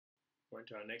We're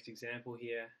into our next example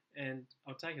here, and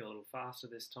I'll take it a little faster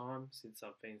this time since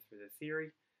I've been through the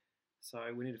theory. So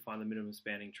we need to find the minimum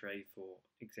spanning tree for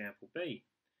example B.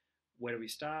 Where do we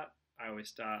start? I always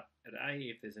start at A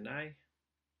if there's an A.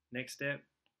 Next step,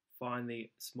 find the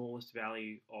smallest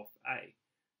value of A.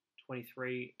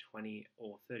 23, 20,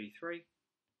 or 33.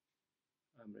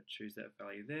 I'm going to choose that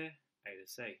value there, A to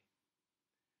C.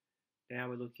 Now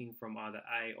we're looking from either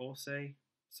A or C.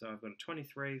 So I've got a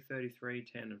 23, 33,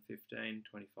 10 and 15,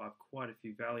 25, quite a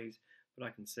few values, but I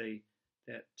can see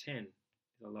that 10 is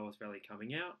the lowest value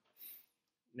coming out.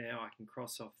 Now I can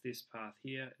cross off this path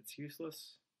here, it's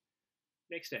useless.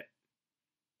 Next step,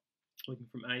 looking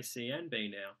from A, C and B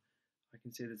now, I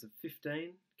can see there's a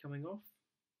 15 coming off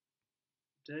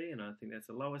D, and I think that's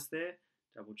the lowest there.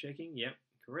 Double checking, yep,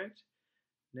 correct.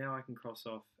 Now I can cross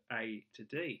off A to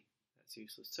D, that's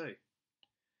useless too.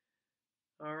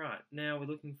 Alright, now we're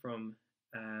looking from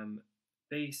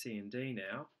B, C and D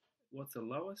now. What's the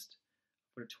lowest?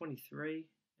 I've got a 23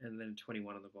 and then a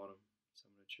 21 on the bottom. So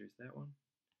I'm going to choose that one.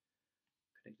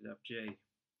 Connected up G.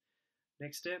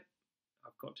 Next step,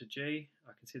 I've got to G.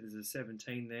 I can see there's a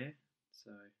 17 there. So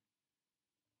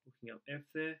looking up F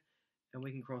there. And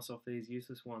we can cross off these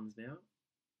useless ones now.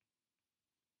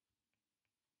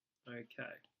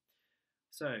 Okay.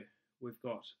 So we've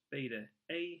got B to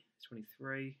E,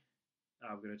 23.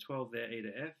 We've got a 12 there, E to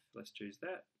F. Let's choose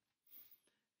that.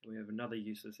 And we have another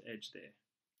useless edge there.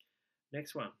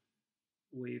 Next one.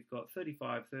 We've got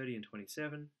 35, 30, and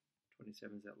 27.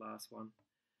 27 is that last one.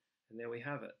 And there we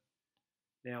have it.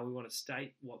 Now we want to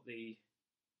state what the...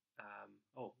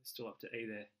 it's still up to E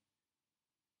there.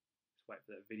 Just wait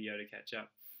for the video to catch up.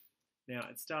 Now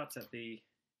it starts at the...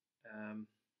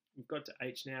 we've got to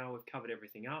H now. We've covered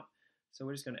everything up. So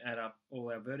we're just going to add up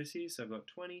all our vertices. So I've got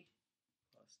 20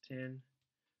 plus 10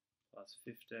 plus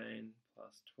 15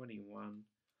 plus 21,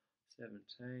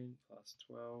 17 plus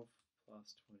 12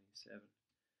 plus 27.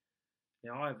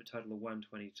 Now I have a total of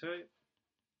 122,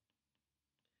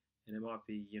 and it might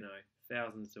be,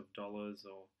 thousands of dollars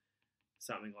or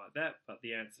something like that, but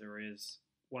the answer is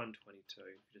 122 if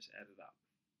you just add it up.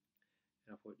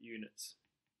 And I'll put units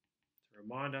to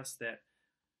remind us that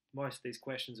most of these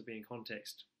questions will be in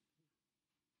context.